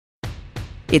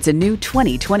It's a new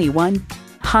 2021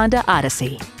 Honda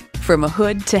Odyssey. From a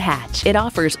hood to hatch, it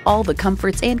offers all the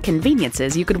comforts and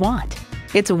conveniences you could want.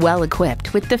 It's well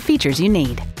equipped with the features you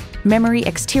need. Memory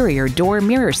exterior door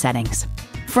mirror settings,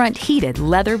 front heated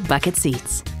leather bucket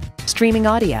seats, streaming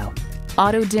audio,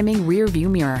 auto-dimming rear view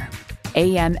mirror,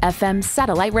 AM/FM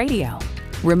satellite radio,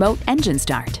 remote engine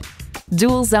start,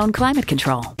 dual zone climate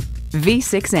control,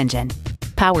 V6 engine,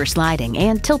 power sliding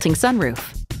and tilting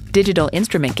sunroof, digital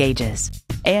instrument gauges,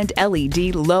 and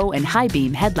LED low and high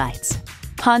beam headlights.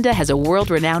 Honda has a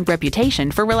world-renowned reputation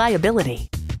for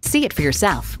reliability. See it for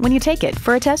yourself when you take it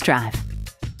for a test drive.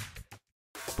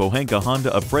 Pohanka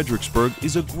Honda of Fredericksburg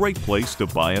is a great place to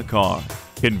buy a car.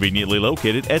 Conveniently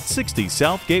located at 60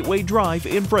 South Gateway Drive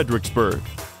in Fredericksburg.